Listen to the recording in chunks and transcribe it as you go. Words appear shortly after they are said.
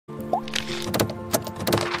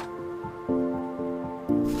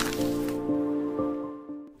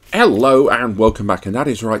Hello and welcome back, and that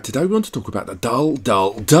is right. Today we want to talk about the dull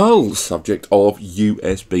subject of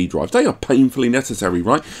USB drives. They are painfully necessary,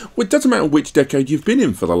 right? Well, it doesn't matter which decade you've been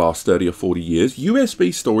in for the last 30 or 40 years,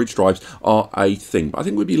 USB storage drives are a thing. But I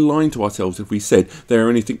think we'd be lying to ourselves if we said they're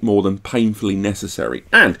anything more than painfully necessary.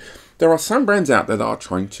 And there are some brands out there that are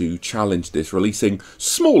trying to challenge this, releasing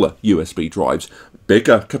smaller USB drives,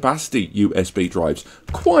 bigger capacity USB drives,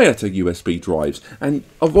 quieter USB drives, and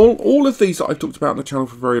of all of these that I've talked about on the channel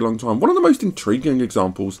for a very long time, one of the most intriguing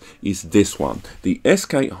examples is this one, the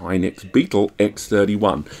SK Hynix Beetle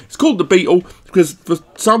X31. It's called the Beetle because for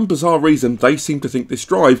some bizarre reason they seem to think this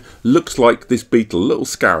drive looks like this Beetle, little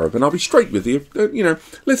scarab, and I'll be straight with you,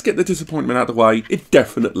 let's get the disappointment out of the way. It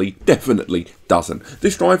definitely doesn't.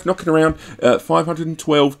 This drive knocking around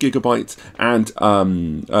 512 gigabytes and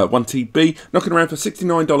 1 TB, knocking around for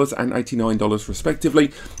 $69 and $89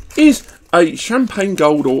 respectively, is a champagne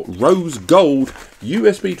gold or rose gold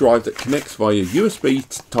USB drive that connects via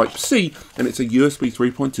USB Type-C, and it's a USB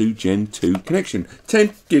 3.2 Gen 2 connection. 10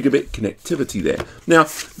 gigabit connectivity there. Now,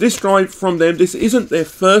 this drive from them, this isn't their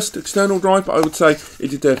first external drive, but I would say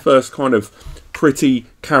it is their first kind of pretty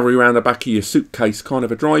carry around the back of your suitcase kind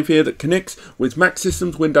of a drive here that connects with Mac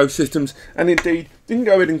systems, Windows systems, and indeed you can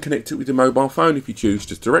go ahead and connect it with your mobile phone if you choose,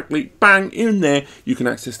 just directly, bang, in there you can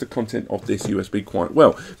access the content of this USB quite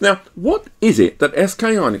well. Now, what is it that SK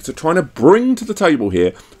Hynix are trying to bring to the table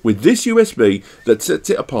here with this USB that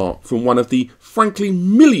sets it apart from one of the frankly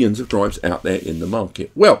millions of drives out there in the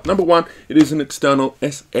market? Well, number one, it is an external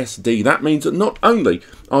SSD. That means that not only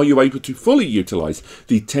are you able to fully utilize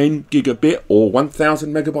the 10 gigabit or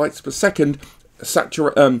 1000 megabytes per second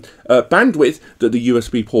bandwidth that the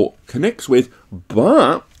USB port connects with,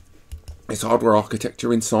 but its hardware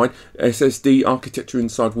architecture inside, SSD architecture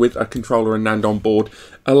inside with a controller and NAND on board,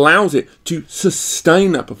 allows it to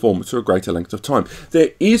sustain that performance for a greater length of time. There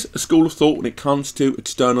is a school of thought when it comes to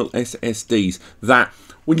external SSDs that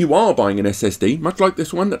when you are buying an SSD, much like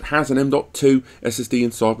this one that has an M.2 SSD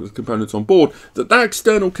inside with components on board, that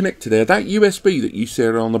external connector there, that USB that you see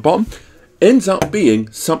on the bottom, ends up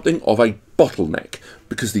being something of a bottleneck,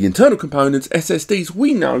 because the internal components, SSDs,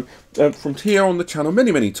 we know from here on the channel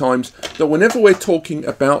many times that whenever we're talking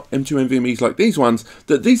about M2 NVMEs like these ones,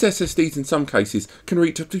 that these SSDs in some cases can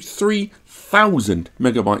reach up to 3000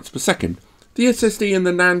 megabytes per second. The SSD and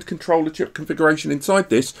the NAND controller chip configuration inside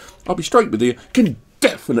this, I'll be straight with you, can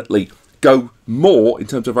definitely go more in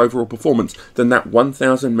terms of overall performance than that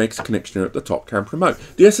 1000 megs connection at the top can promote.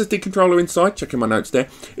 The SSD controller inside, checking my notes there,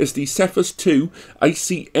 is the Cephas 2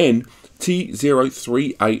 ACN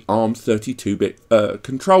T03A ARM 32-bit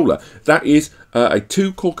controller. That is a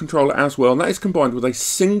 2-core controller as well, and that is combined with a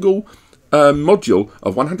single module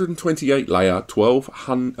of 128 layer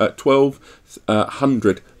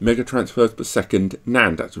 1200 mega transfers per second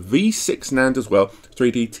NAND. That's V6 NAND as well,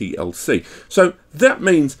 3D TLC. So that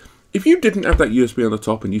means if you didn't have that USB on the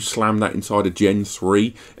top and you slam that inside a Gen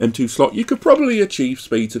 3 M2 slot, you could probably achieve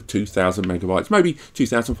speeds of 2000 megabytes, maybe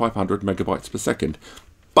 2500 megabytes per second.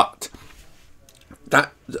 But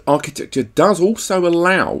that architecture does also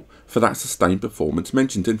allow for that sustained performance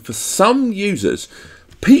mentioned, and for some users,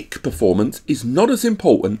 peak performance is not as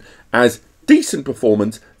important as decent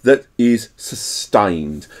performance that is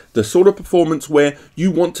sustained. The sort of performance where you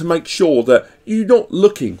want to make sure that you're not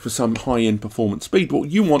looking for some high-end performance speed, but what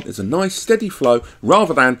you want is a nice steady flow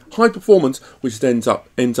rather than high performance, which ends up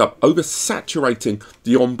oversaturating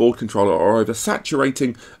the onboard controller or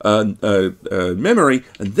oversaturating memory,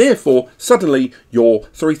 and therefore suddenly your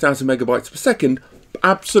 3000 megabytes per second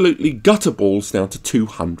absolutely gutterballs down to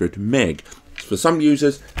 200 meg. For some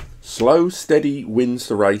users, slow, steady wins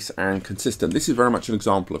the race, and consistent. This is very much an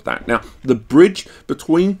example of that. Now, the bridge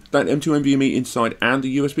between that M2 NVMe inside and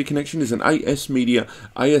the USB connection is an AS Media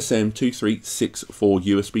ASM 2364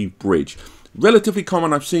 USB bridge. Relatively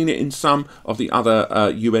common. I've seen it in some of the other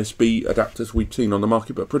USB adapters we've seen on the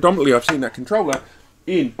market, but predominantly I've seen that controller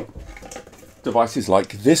in devices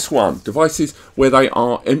like this one, devices where they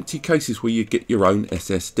are empty cases where you get your own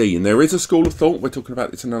SSD. And there is a school of thought, we're talking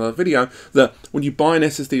about this in another video, that when you buy an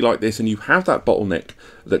SSD like this and you have that bottleneck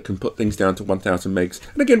that can put things down to 1000 megs,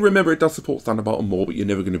 and again remember it does support Thunderbolt and more, but you're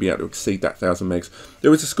never going to be able to exceed that 1000 megs,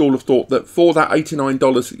 there is a school of thought that for that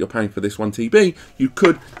 $89 that you're paying for this 1 TB, you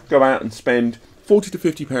could go out and spend 40 to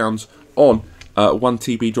 50 pounds on a 1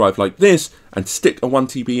 TB drive like this and stick a 1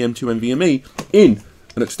 TB M2 NVMe in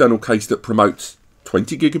an external case that promotes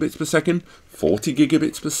 20 gigabits per second, 40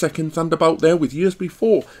 gigabits per second Thunderbolt there with USB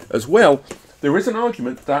 4 as well. there is an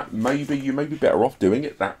argument that maybe you may be better off doing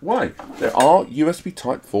it that way. There are USB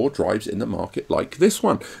Type 4 drives in the market like this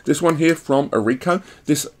one. This one here from Arico.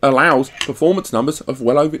 This allows performance numbers of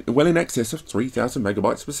well in excess of 3,000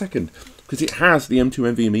 megabytes per second because it has the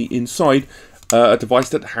M2 NVMe inside a device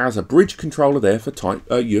that has a bridge controller there for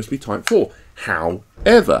USB Type 4.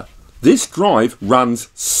 However, this drive runs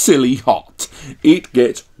silly hot. It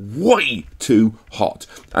gets way too hot.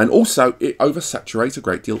 And also, it oversaturates a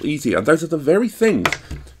great deal easier. And those are the very things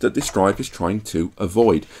that this drive is trying to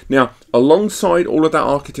avoid. Now, alongside all of that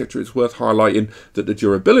architecture, it's worth highlighting that the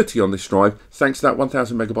durability on this drive, thanks to that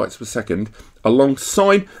 1,000 megabytes per second,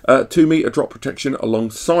 alongside 2 meter drop protection,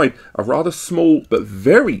 alongside a rather small but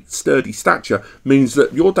very sturdy stature, means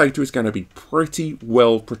that your data is going to be pretty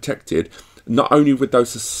well protected. Not only with those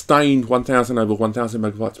sustained 1000 over 1000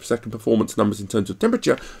 megabytes per second performance numbers in terms of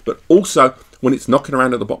temperature, but also when it's knocking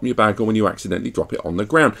around at the bottom of your bag or when you accidentally drop it on the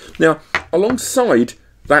ground. Now, alongside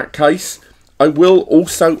that case, I will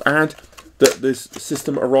also add that this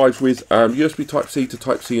system arrives with USB Type-C to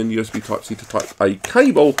Type-C and USB Type-C to Type-A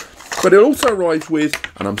cable, but it also arrives with,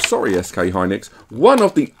 and I'm sorry SK Hynix, one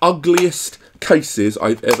of the ugliest cases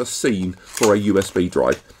I've ever seen for a USB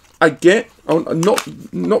drive. I get,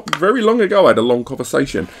 not very long ago I had a long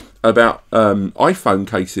conversation about iPhone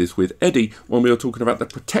cases with Eddie when we were talking about the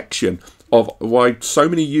protection of why so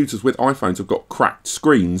many users with iPhones have got cracked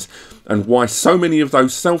screens and why so many of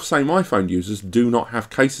those self-same iPhone users do not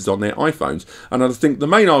have cases on their iPhones. And I think the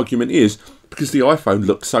main argument is because the iPhone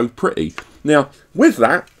looks so pretty. Now, with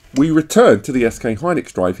that, we return to the SK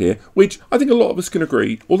Hynix drive here, which I think a lot of us can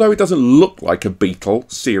agree, although it doesn't look like a Beetle,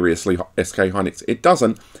 seriously, SK Hynix, it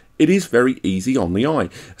doesn't. It is very easy on the eye.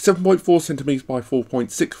 7.4 centimeters by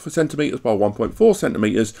 4.6 centimeters by 1.4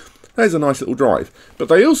 centimeters. There's a nice little drive. But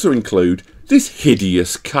they also include this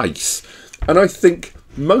hideous case. And I think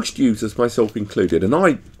most users, myself included, and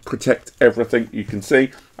I protect everything you can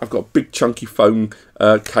see. I've got a big chunky phone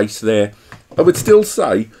case there. I would still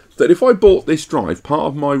say that if I bought this drive, part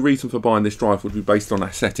of my reason for buying this drive would be based on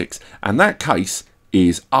aesthetics. And that case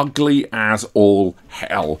is ugly as all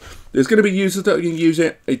hell. There's going to be users that can use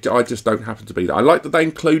it. I just don't happen to be there. I like that they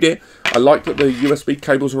include it. I like that the USB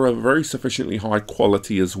cables are of very sufficiently high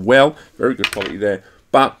quality as well. Very good quality there.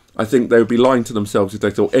 But I think they would be lying to themselves if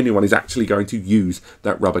they thought anyone is actually going to use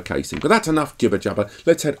that rubber casing. But that's enough jibber jabber.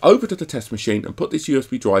 Let's head over to the test machine and put this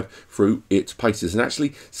USB drive through its paces and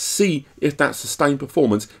actually see if that sustained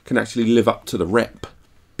performance can actually live up to the rep.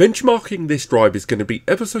 Benchmarking this drive is going to be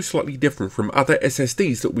ever so slightly different from other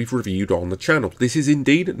SSDs that we've reviewed on the channel. This is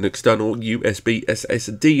indeed an external USB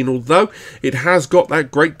SSD, and although it has got that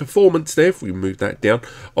great performance there, if we move that down,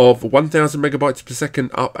 of 1000 megabytes per second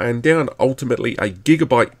up and down, ultimately a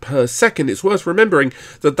gigabyte per second, it's worth remembering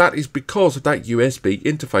that that is because of that USB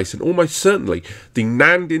interface, and almost certainly the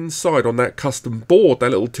NAND inside on that custom board, that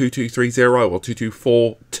little 2230 or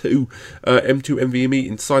 2242 M2 NVMe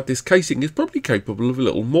inside this casing, is probably capable of a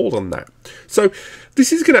little more than that. So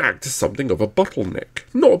this is going to act as something of a bottleneck.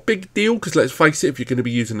 Not a big deal, because let's face it, if you're going to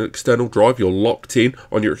be using an external drive, you're locked in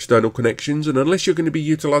on your external connections, and unless you're going to be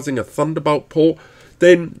utilizing a Thunderbolt port,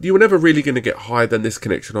 then you're never really going to get higher than this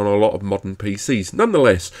connection on a lot of modern PCs.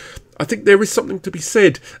 Nonetheless, I think there is something to be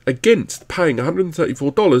said against paying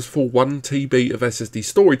 $134 for 1 TB of SSD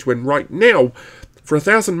storage, when right now, for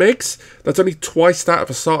 1000 megs, that's only twice that of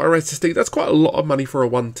a SATA SSD. That's quite a lot of money for a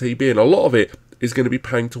 1 TB, and a lot of it is going to be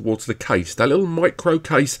paying towards the case, that little micro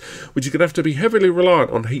case, which is going to have to be heavily reliant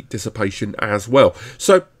on heat dissipation as well.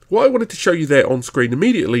 So what I wanted to show you there on screen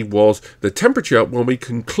immediately was the temperature when we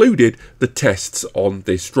concluded the tests on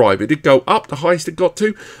this drive. It did go up. The highest it got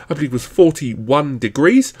to, I believe, was 41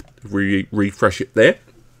 degrees. Refresh it there.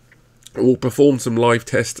 We'll perform some live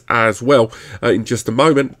tests as well in just a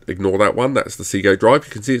moment. Ignore that one, that's the Seagate drive.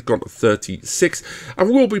 You can see it's gone to 36, and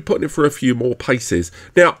we'll be putting it through a few more paces.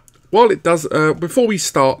 Now, while it does, before we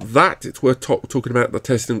start that, it's worth talking about the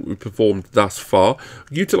testing that we performed thus far,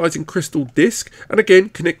 utilising Crystal Disk, and again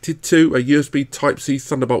connected to a USB Type-C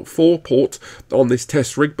Thunderbolt 4 port on this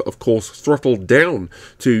test rig, but of course throttled down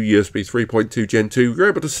to USB 3.2 Gen 2. You're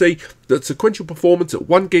able to see that sequential performance at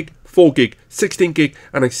 1 gig, 4 gig, 16 gig,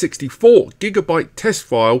 and a 64 gigabyte test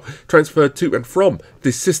file transferred to and from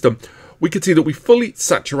this system. We can see that we fully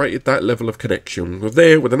saturated that level of connection. We're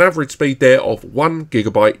there with an average speed there of 1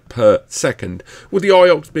 gigabyte per second, with the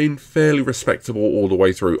IOPS being fairly respectable all the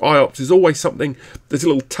way through. IOPS is always something that's a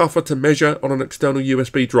little tougher to measure on an external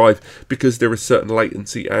USB drive because there is certain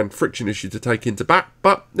latency and friction issue to take into back,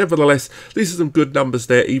 but nevertheless, these are some good numbers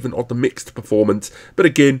there, even on the mixed performance. But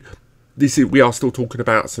again, we are still talking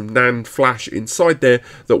about some NAND flash inside there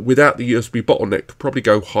that without the USB bottleneck could probably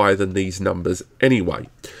go higher than these numbers anyway.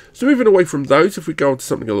 So moving away from those, if we go on to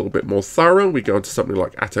something a little bit more thorough, we go on to something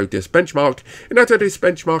like AutoDisk Benchmark. In AutoDisk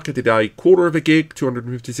Benchmark I did a 1/4 of a gig,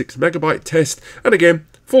 256 megabyte test, and again,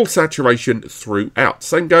 full saturation throughout.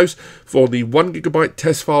 Same goes for the 1 GB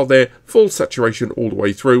test file there, full saturation all the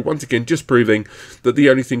way through. Once again, just proving that the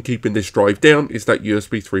only thing keeping this drive down is that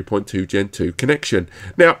USB 3.2 Gen 2 connection.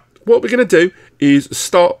 Now, what we're going to do is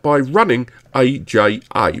start by running AJA.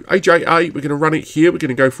 AJA, we're going to run it here. We're going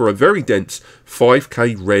to go for a very dense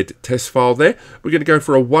 5K red test file there. We're going to go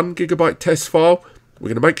for a 1 GB test file. We're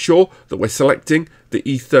going to make sure that we're selecting the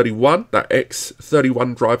E31, that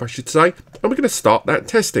X31 drive I should say, and we're going to start that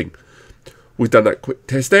testing. We've done that quick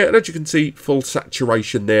test there, and as you can see, full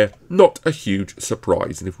saturation there, not a huge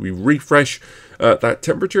surprise. And if we refresh that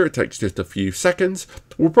temperature, it takes just a few seconds.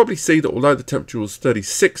 We'll probably see that although the temperature was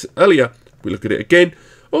 36 earlier, if we look at it again,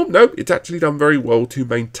 oh no, it's actually done very well to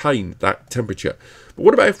maintain that temperature. But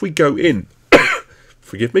what about if we go in?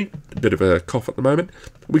 Forgive me, a bit of a cough at the moment.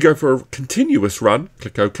 We go for a continuous run,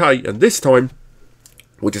 click OK, and this time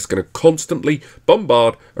we're just going to constantly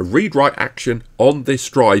bombard a read-write action on this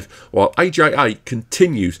drive while AJA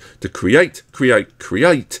continues to create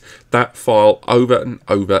that file over and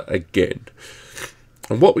over again.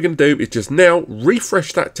 And what we're going to do is just now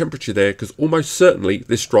refresh that temperature there, because almost certainly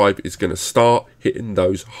this drive is going to start hitting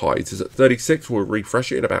those highs. It's at 36, we'll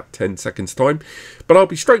refresh it in about 10 seconds time. But I'll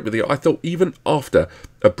be straight with you, I thought even after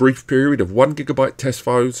a brief period of 1 GB test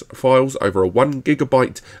files over a 1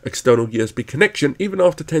 GB external USB connection, even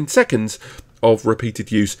after 10 seconds of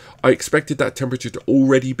repeated use, I expected that temperature to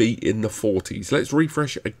already be in the 40s. Let's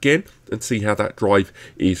refresh it again and see how that drive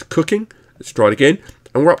is cooking. Let's try it again.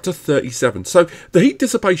 And we're up to 37. So the heat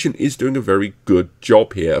dissipation is doing a very good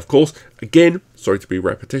job here. Of course, again, sorry to be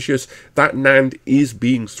repetitious, that NAND is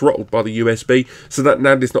being throttled by the USB, so that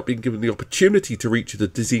NAND is not being given the opportunity to reach the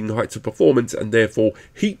dizzying heights of performance and therefore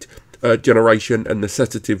heat generation and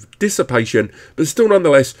necessitative dissipation. But still,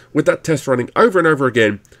 nonetheless, with that test running over and over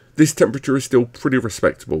again, this temperature is still pretty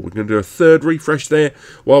respectable. We're going to do a third refresh there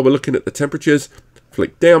while we're looking at the temperatures.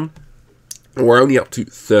 Flick down. And we're only up to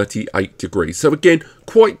 38 degrees. So again,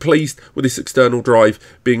 quite pleased with this external drive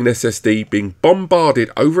being an SSD, being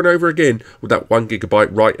bombarded over and over again with that 1 GB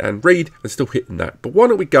write and read, and still hitting that. But why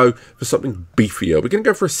don't we go for something beefier? We're going to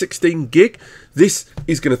go for a 16 gig. This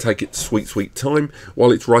is going to take its sweet time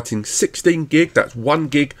while it's writing 16 gig. That's 1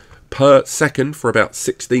 gig per second for about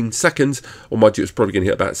 16 seconds, or mind you, it's probably going to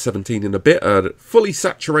hit about 17 in a bit, fully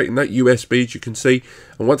saturating that USB, as you can see.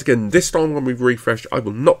 And once again, this time when we refresh, I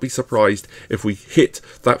will not be surprised if we hit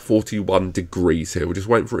that 41 degrees here. We're just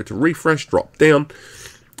waiting for it to refresh, drop down.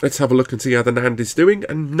 Let's have a look and see how the NAND is doing,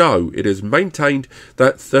 and no, it has maintained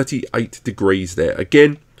that 38 degrees there.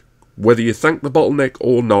 Again, whether you thank the bottleneck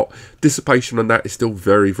or not, dissipation on that is still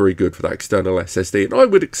very good for that external SSD, and I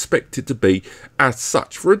would expect it to be as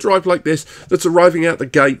such for a drive like this that's arriving out the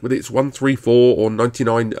gate with its 134 or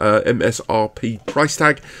 99 MSRP price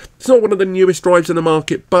tag. It's not one of the newest drives in the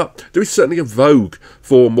market, but there is certainly a vogue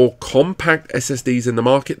for more compact SSDs in the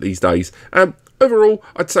market these days. And overall,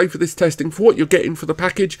 I'd say for this testing, for what you're getting for the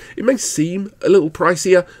package, it may seem a little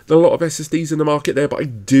pricier than a lot of SSDs in the market there, but I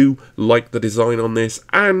do like the design on this,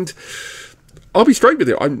 and I'll be straight with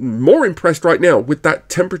you, I'm more impressed right now with that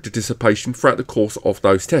temperature dissipation throughout the course of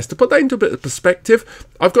those tests. To put that into a bit of perspective,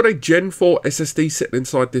 I've got a Gen 4 SSD sitting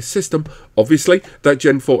inside this system. Obviously, that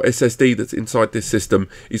Gen 4 SSD that's inside this system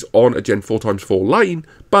is on a Gen 4x4 lane,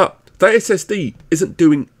 but that SSD isn't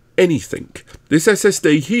doing anything. This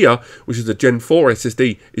SSD here, which is a Gen 4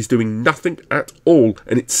 SSD, is doing nothing at all,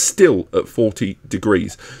 and it's still at 40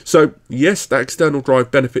 degrees. So yes, that external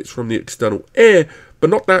drive benefits from the external air, but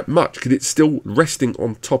not that much, because it's still resting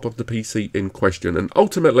on top of the PC in question. And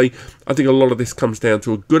ultimately, I think a lot of this comes down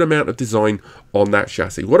to a good amount of design on that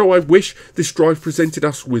chassis. What do I wish this drive presented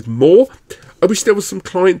us with more? I wish there was some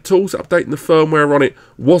client tools. Updating the firmware on it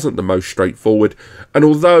wasn't the most straightforward. And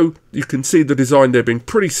although you can see the design there being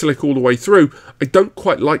pretty slick all the way through, I don't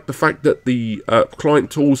quite like the fact that the client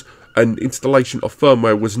tools and installation of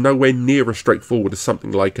firmware was nowhere near as straightforward as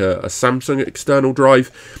something like a Samsung external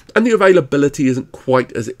drive, and the availability isn't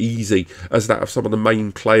quite as easy as that of some of the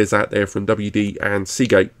main players out there from WD and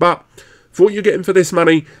Seagate. But for what you're getting for this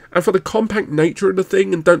money, and for the compact nature of the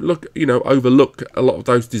thing, and don't overlook a lot of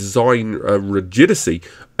those design rigidity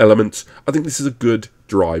elements, I think this is a good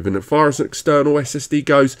drive, and as far as an external SSD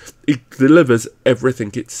goes, it delivers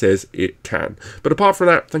everything it says it can. But apart from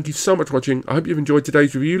that, thank you so much for watching. I hope you've enjoyed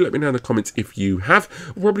today's review. Let me know in the comments if you have.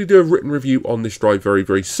 We'll probably do a written review on this drive very,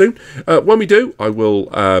 very soon. When we do, I will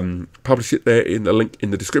publish it there in the link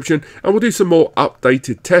in the description, and we'll do some more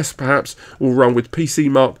updated tests. Perhaps we'll run with PC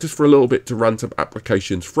Mark just for a little bit to run some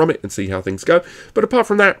applications from it and see how things go. But apart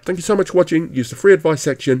from that, thank you so much for watching. Use the free advice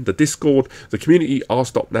section, the Discord, the community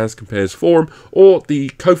r.nas compares forum, or the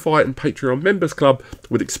Ko-Fi and Patreon members club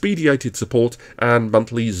with expedited support and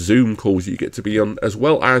monthly Zoom calls you get to be on, as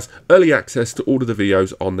well as early access to all of the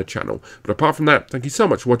videos on the channel. But apart from that, thank you so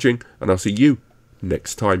much for watching, and I'll see you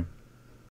next time.